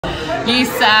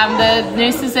Yes, the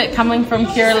nurses that coming from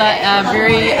Kerala are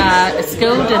very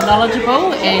skilled and knowledgeable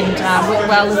and work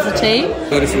well as a team.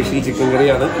 Very special chicken curry.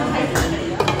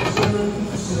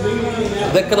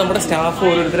 ഇതൊക്കെ നമ്മുടെ staff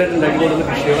ഓരോരുത്തരായിട്ട് ഉണ്ടാക്കിക്കൊണ്ടുവന്ന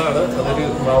കൃഷികളാണ്. അതൊരു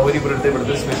മാവരി bread,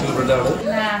 ഇവിടുത്തെ special ബ്രെഡാണ്.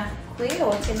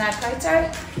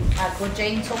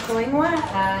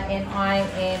 And I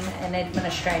am an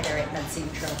administrator at Mid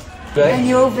Central. And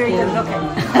you're all very good looking.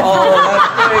 Oh, that's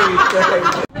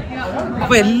great.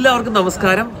 അപ്പോൾ എല്ലാവർക്കും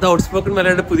നമസ്കാരം. The outspoken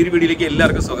മലയാളിയുടെ പുതിയൊരു വീഡിയോയിലേക്ക്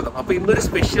എല്ലാവർക്കും സ്വാഗതം. അപ്പോൾ ഇന്നൊരു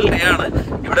സ്പെഷ്യൽ ഡേ ആണ്.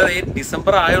 ഇവിടെ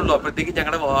ഡിസംബർ ആയുള്ളൂ. അപ്പോഴത്തേക്ക്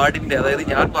ഞങ്ങളുടെ വാർഡിൻ്റെ, അതായത്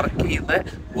ഞാൻ വർക്ക് ചെയ്യുന്ന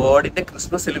വാർഡിൻ്റെ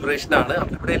ക്രിസ്മസ് സെലിബ്രേഷൻ ആണ്.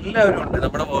 അപ്പോൾ ഇവിടെ എല്ലാവരും ഉണ്ട്.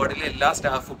 നമ്മുടെ വാർഡിലെ എല്ലാ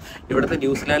സ്റ്റാഫും, ഇവിടുത്തെ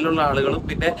ന്യൂസിലാൻഡിലുള്ള ആളുകളും,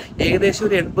 പിന്നെ ഏകദേശം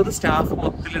ഒരു 80 സ്റ്റാഫ്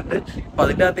മൊത്തത്തിലുണ്ട്. അപ്പോൾ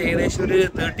അതിൻ്റെ അകത്ത് ഏകദേശം ഒരു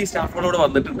 30 സ്റ്റാഫുകളോട്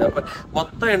വന്നിട്ടുണ്ട്. അപ്പം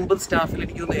മൊത്തം 80 സ്റ്റാഫിൽ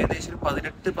എനിക്ക് തോന്നുന്നു ഏകദേശം ഒരു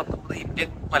 18-19 ഇന്ത്യൻ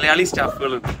മലയാളി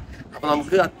സ്റ്റാഫുകളുണ്ട്. അപ്പോൾ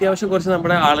നമുക്ക് അത്യാവശ്യം കുറച്ച്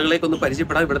നമ്മുടെ ആളുകളേക്ക് ഒന്ന്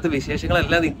പരിചയപ്പെടാം. ഇവിടുത്തെ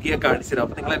വിശേഷങ്ങളെല്ലാം നിങ്ങൾക്ക് കാണിച്ചു തരാം.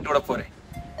 അപ്പോൾ നിങ്ങൾ എൻ്റെ കൂടെ പോരെ.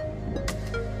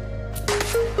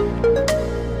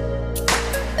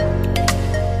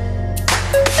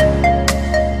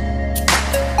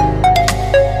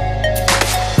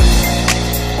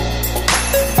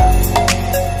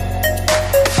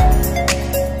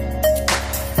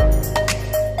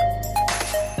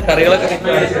 കറികളൊക്കെ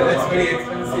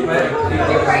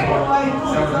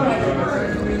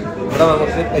ഇവിടെ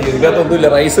നമുക്ക് ഇതിനകത്തൊന്നുമില്ല,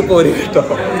 റൈസ് ഇപ്പോൾ ഒരു കേട്ടോ.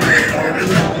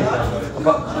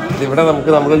 അപ്പം ഇവിടെ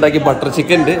നമുക്ക് നമ്മളുണ്ടാക്കിയ ബട്ടർ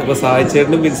ചിക്കൻ ഉണ്ട്. അപ്പോൾ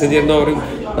സായിച്ചേട്ടനും വിൻസൻ ചേട്ടനും അവരും,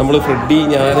 നമ്മൾ ഫ്രെഡി,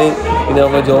 ഞാൻ, പിന്നെ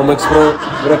നമ്മൾ ജോമെക്സ് പ്രോ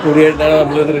ഇവിടെ കൂടിയായിട്ടാണ്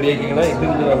നമ്മളിത് റെഡിയാക്കിക്കണത്.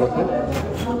 ഇതുണ്ട് നമുക്ക്.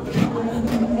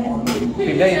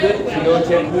 പിന്നെ ഇത്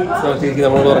ചേച്ചി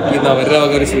നമ്മൾ വർക്ക് ചെയ്യുന്ന അവരുടെ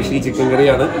വക ഒരു സ്പെഷ്യൽ ചിക്കൻ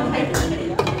കറിയാണ്.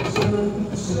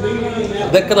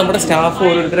 ഇതൊക്കെ നമ്മുടെ സ്റ്റാഫ്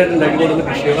ഓരോരുത്തരായിട്ട് ഉണ്ടാക്കിക്കൊണ്ടുവന്ന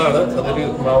കൃഷികളാണ്. അതൊരു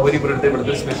മാവരി ബ്രെഡ്,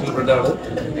 ഇവിടുത്തെ സ്പെഷ്യൽ ബ്രെഡാണ്.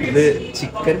 ഇത്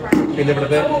ചിക്കൻ. പിന്നെ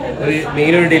ഇവിടുത്തെ ഒരു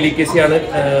മെയിൻ ഒരു ഡെലിക്കസിയാണ്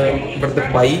ഇവിടുത്തെ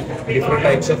pi, different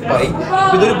types of pi.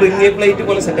 ഇതൊരു ബ്രിങ് എ പ്ലേറ്റ്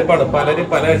പോലെ സെറ്റപ്പാണ്. പലരും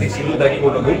പല ഡിഷുകൾ ഉണ്ടാക്കി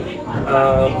കൊണ്ടുവന്നു.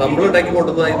 നമ്മളുണ്ടാക്കി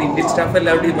കൊണ്ടുവന്നത്, അതായത് ഇന്ത്യൻ സ്റ്റാഫ്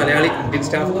എല്ലാവരുടെയും ഇന്ത്യൻ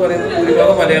സ്റ്റാഫ് എന്ന് പറയുന്നത്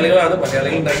ഭൂരിഭാഗം മലയാളികളാണ്.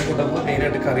 മലയാളികൾ ഉണ്ടാക്കി കൊണ്ടുവന്നത്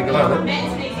മെയിനായിട്ട് കറികളാണ്.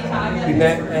 പിന്നെ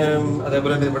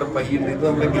അതേപോലെ തന്നെ ഇവിടെ പയ്യുണ്ട്. ഇത്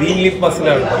നമ്മുടെ ഗ്രീൻ ലീഫ്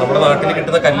മസിലാണ്. നമ്മുടെ നാട്ടിൽ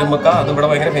കിട്ടുന്ന കല്ലുമ്മക്ക, അത് ഇവിടെ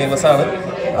ഭയങ്കര ഫേമസ് ആണ്.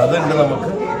 അതുണ്ട് നമുക്ക്.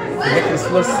 പിന്നെ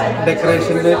ക്രിസ്മസ്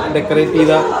ഡെക്കറേഷന് ഡെക്കറേറ്റ്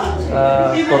ചെയ്ത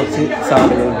കുറച്ച്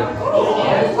സാധനങ്ങളുണ്ട്.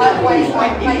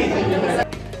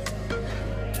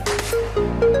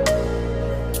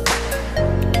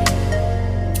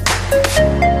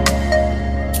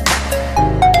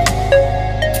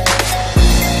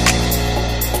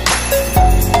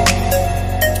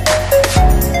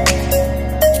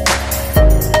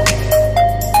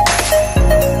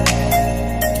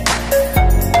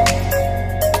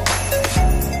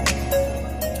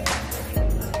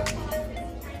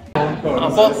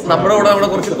 അപ്പോൾ നമ്മുടെ കൂടെ അവിടെ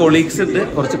കുറച്ച് കൊളീഗ്സ് ഉണ്ട്.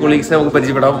 കുറച്ച് കൊളീഗ്സിനെ നമുക്ക്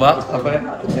പരിചയപ്പെടാൻ പോവാം. അപ്പോൾ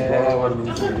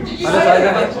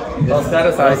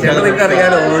നമസ്കാരം. സായിച്ചേട്ടൻ നിങ്ങൾക്ക്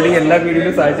അറിയാലോ, ഓൾറെഡി എല്ലാ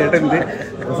വീഡിയോയിലും സായിച്ചേട്ടൻ ഉണ്ട്.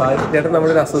 സായിച്ചേട്ടൻ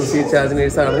നമ്മുടെ ഒരു അസോസിയേറ്റ് ചാർജ്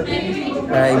നേഴ്സാണ്.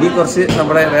 ഇനി കുറച്ച്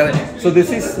നമ്മുടെ വേറെ. So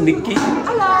this is Nikki.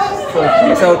 So she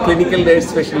is our clinical nurse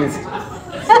specialist.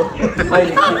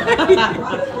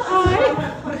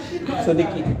 So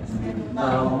Nikki,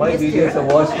 my videos are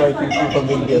watched by people from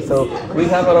India. So we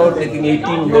have around, I think,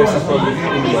 18 nurses from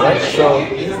India, right? So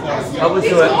how was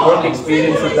your work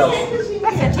experience with us?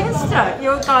 Fantastic.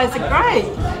 You guys are great.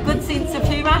 Good sense of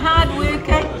humour, hard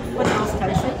working. What else,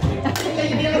 Casey?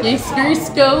 Yes, very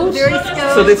skilled. Very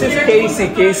skilled. So this is Casey.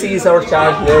 Casey is our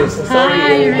charge nurse. Sorry,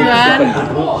 hi everyone.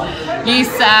 Yes,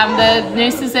 the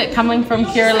nurses that coming from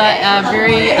Kerala are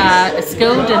very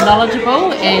skilled and knowledgeable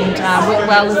and work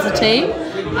well as a team.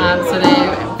 So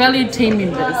they're valued team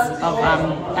members of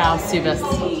our service.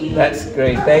 That's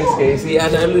great. Thanks, Casey.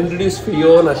 And I'll introduce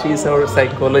Fiona. She's our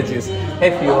psychologist.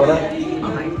 Hey, Fiona.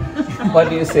 Hi. What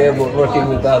do you say about working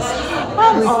with us?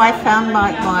 I found my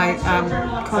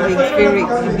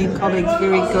Indian colleagues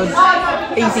very good,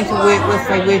 easy to work with.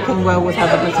 They work in well with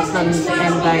other disciplines,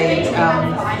 and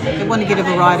they want to get a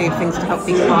variety of things to help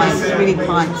their clients. Really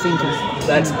client-centred.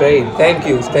 That's great. Thank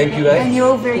you. Thank you, guys. And you're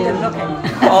all very good looking.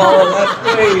 Oh, that's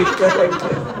great.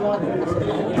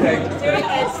 Thank you. Very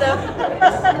handsome.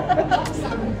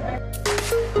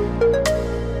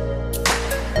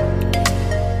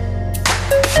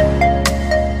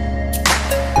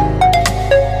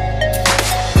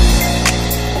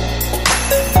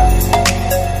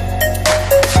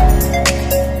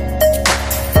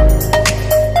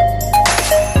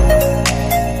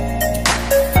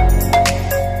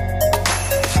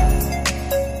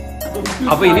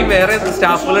 അപ്പോൾ ഇനി വേറെ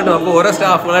സ്റ്റാഫുകളുണ്ട്. നമുക്ക് ഓരോ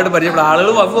സ്റ്റാഫുകളായിട്ട് പരിചയപ്പെടാം.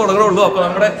 ആളുകൾ വന്നു തുടങ്ങണുള്ളൂ. അപ്പോൾ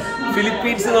നമ്മുടെ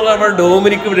ഫിലിപ്പീൻസ് എന്നുള്ള നമ്മുടെ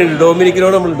ഡൊമിനിക് ഇവിടെ ഉണ്ട്.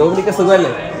 ഡൊമിനിക്കിനോട് നമ്മൾ, ഡൊമിനിക്ക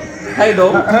സുഖമല്ലേ? Hi Dr.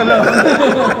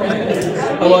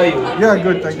 How are you? Yeah,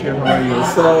 good, thank you. How are you?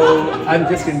 So I'm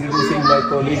just introducing my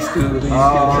colleagues to the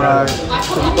Alright.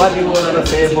 So what do you want to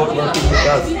say about working with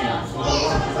us?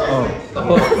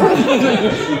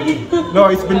 No,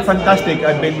 it's been fantastic.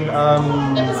 I've been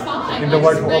in the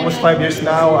work for almost 5 years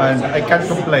now, and I can't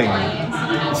complain.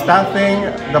 Staffing,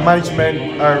 the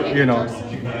management are,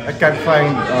 I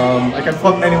can't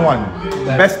fault anyone.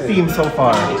 Best team so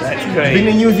far. That's great. Been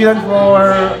in New Zealand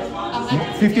for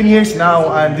 15 years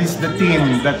now, and this is the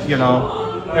team that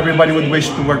everybody would wish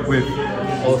to work with.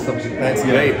 Awesome. That's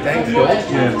great. Thanks, George.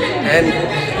 Yeah. And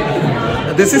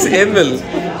this is Emil.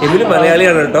 Emil Malayali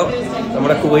ആണ് കേട്ടോ.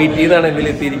 നമ്മുടെ കുവൈറ്റിൽ നിന്നാണ് എമിൽ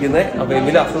എത്തിയിരിക്കുന്നത്. അപ്പോൾ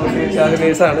എമിൽ associate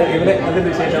നേഴ്സാണ്. എമിലെ അതിന്റെ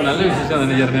വിശേഷം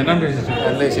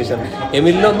നല്ല വിശേഷം.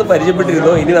 എമിലിനെ ഒന്ന്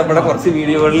പരിചയപ്പെട്ടിരുന്നു. ഇനി നമ്മുടെ കുറച്ച്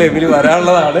വീഡിയോകളിൽ എമിൽ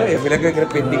വരാനുള്ളതാണ്. എമിലൊക്കെ ഇങ്ങനെ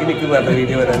പെൻഡിങ് നിൽക്കുന്നതാണ്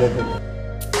വീഡിയോ വരാനായിട്ട്.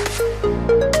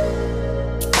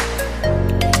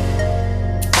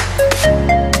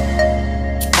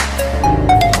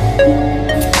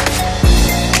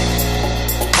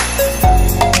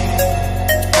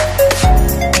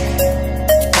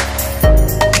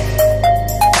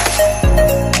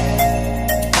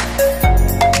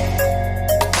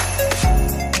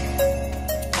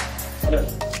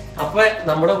 അപ്പൊ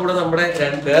നമ്മുടെ കൂടെ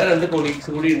വേറെ രണ്ട് കൊളീഗ്സ്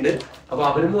കൂടി ഉണ്ട്. അപ്പൊ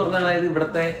അവരെന്ന് പറഞ്ഞാൽ അതായത്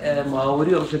ഇവിടുത്തെ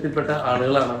മാവൂരി വംശത്തിൽപ്പെട്ട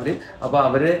ആളുകളാണ് അവര്. അപ്പൊ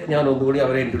അവരെ ഞാൻ ഒന്നുകൂടി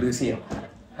അവരെ ഇൻട്രൊഡ്യൂസ് ചെയ്യാം.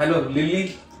 Hello, lily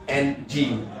and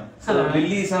gene. So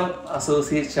Lily is our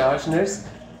associate charge nurse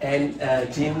and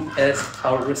Jean is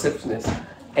our receptionist.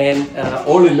 And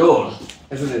all in all,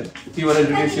 isn't it? Do you want to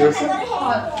introduce yourself?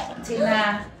 Tina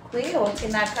Kui or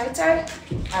Tina Koto,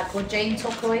 called Jean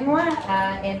Tokuingwa,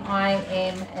 and I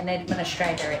am an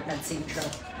administrator at Mid Central.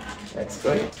 That's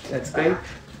great. That's great.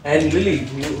 And Lily,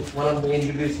 you want to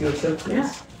introduce yourself, please?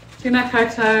 Tēnā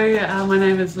koutou, my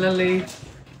name is Lily,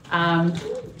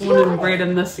 born and bred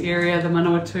in this area, the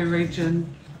Manawatu region.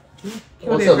 Kia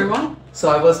ora everyone. So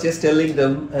I was just telling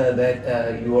them that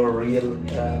you are real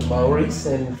Maoris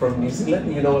and from New Zealand,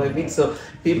 you know what I mean? So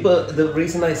the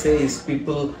reason I say is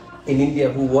people in India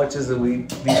who watches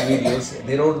these videos,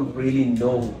 they don't really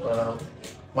know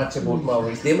much about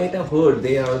Maoris. They might have heard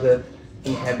they are the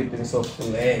inhabitants of the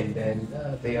land and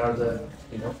they are the,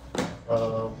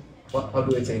 how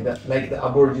do I say that? Like the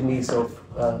Aborigines of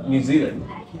New Zealand.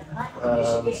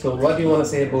 So what do you want to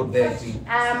say about that, Jean?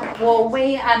 Well, we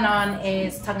are known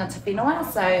as tangata whenua,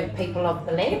 so people of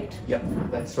the land. Yeah,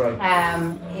 that's right.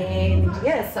 And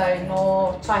yeah, so no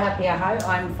Taihape aho.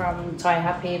 I'm from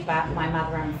Taihape, but my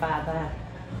mother and father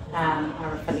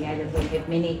are affiliated. We have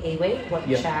many iwi,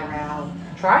 which are our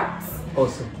tribes.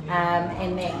 Awesome.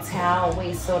 And that's how we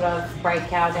sort of break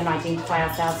out and identify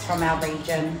ourselves from our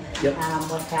region,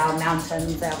 with our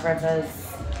mountains, our rivers,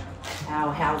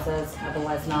 our houses,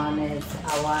 otherwise known as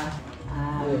awa.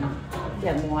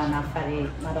 Moana whare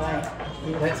marae.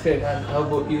 That's great. And how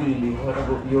about you, Lily? What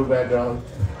about your background?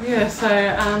 Yeah, so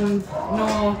no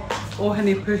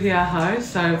Ohani Puhiaho,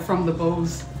 so from the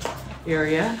Bulls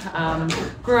area.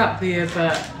 Grew up there,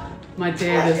 but my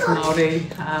dad is Māori,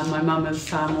 my mum is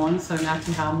Samoan, so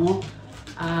Ngāti Hamo.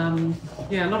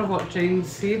 Yeah, a lot of what Jean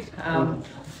said.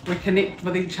 We connect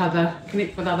with each other,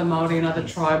 connect with other Māori and other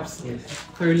tribes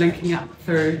through linking up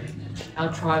through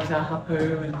our tribes, our hapu.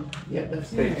 And yeah,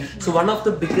 that's great. So one of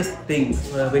the biggest things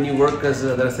when you work as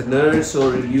a nurse or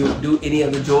you do any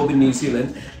other job in New Zealand,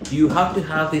 you have to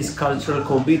have this cultural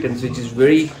competence, which is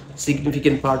very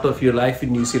significant part of your life in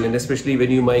New Zealand, especially when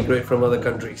you migrate from other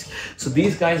countries. So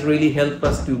these guys really help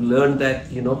us to learn that,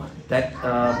 that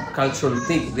cultural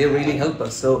thing. They really help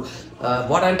us. So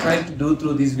what I'm trying to do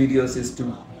through these videos is to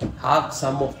have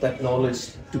some of that knowledge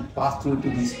to pass through to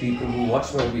these people who watch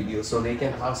my videos so they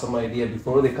can have some idea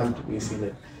before they come to New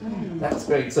Zealand. That's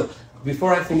great. So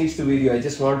before I finish the video, I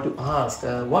just want to ask,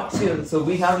 so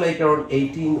we have like around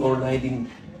 18 or 19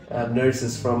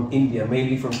 nurses from India,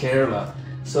 mainly from Kerala.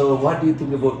 So what do you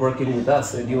think about working with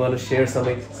us? Do you want to share some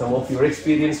of your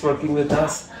experience working with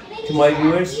us to my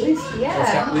viewers, please? Yeah. I'll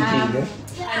start with Jean,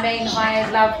 I mean, I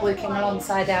love working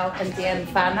alongside our Indian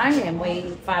whānau, and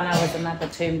whānau is another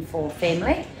term for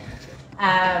family.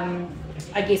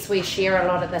 I guess we share a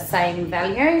lot of the same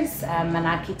values,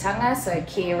 manakitanga, so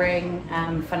caring,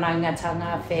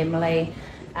 whanaungatanga, family,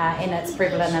 and it's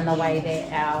prevalent in the way that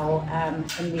our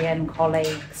Indian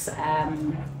colleagues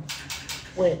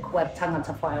work with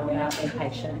tangata whaiora, their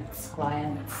patients,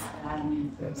 clients.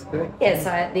 That's great. Yeah,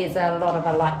 so there's a lot of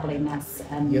a likeliness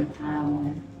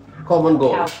and Common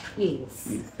goal. Yes,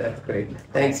 that's great.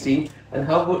 Thanks, Jean. And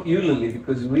how about you, Lily?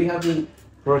 Because we have been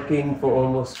working for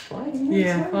almost 5 years.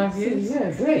 Yeah, 5 years.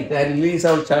 Yeah, great. And Lily is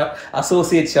our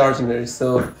associate charge nurse, so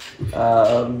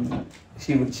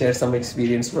she would share some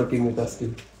experience working with us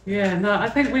too. Yeah, no, I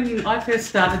think when I first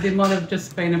started, there might have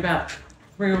just been about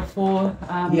 3 or 4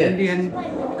 Indian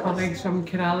colleagues from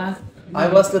Kerala. I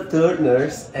was the third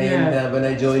nurse, and Yeah. when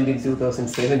I joined in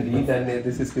 2017, and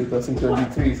this is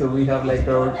 2023, so we have like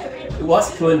around, it was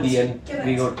 20, and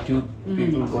we got 2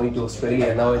 people going to Australia.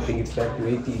 Now I think it's back to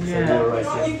 80. So you're right.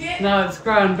 Yeah. No, it's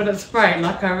grown, but it's great.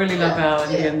 Like, I really love our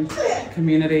Indian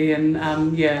community,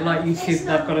 and yeah, like you said,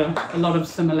 they've got a lot of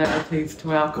similarities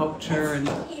to our culture, and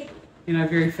you know,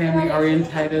 very family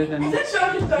orientated, and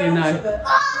you know,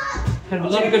 had a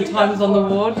lot of good times on the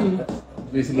ward. And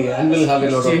Basically, and we'll have a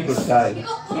lot of good time.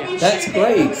 That's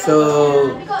great. So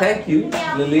thank you,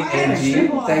 Lily and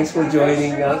Jean. Thanks for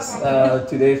joining us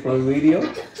today for a video.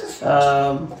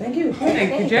 Thank you.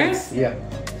 Thank you, James. Yeah.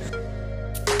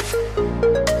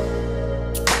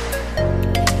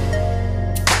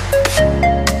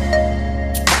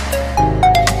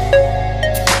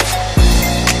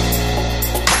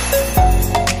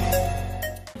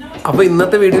 അപ്പോൾ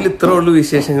ഇന്നത്തെ വീഡിയോയിൽ ഇത്രേ ഉള്ളൂ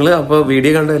വിശേഷങ്ങൾ. അപ്പോൾ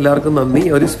video കണ്ട എല്ലാവർക്കും നന്ദി.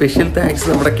 ഒരു സ്പെഷ്യൽ താങ്ക്സ്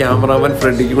നമ്മുടെ ക്യാമറാമാൻ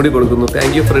ഫ്രെഡിക്ക് കൂടി കൊടുക്കുന്നു.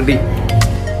 Thank you Freddy.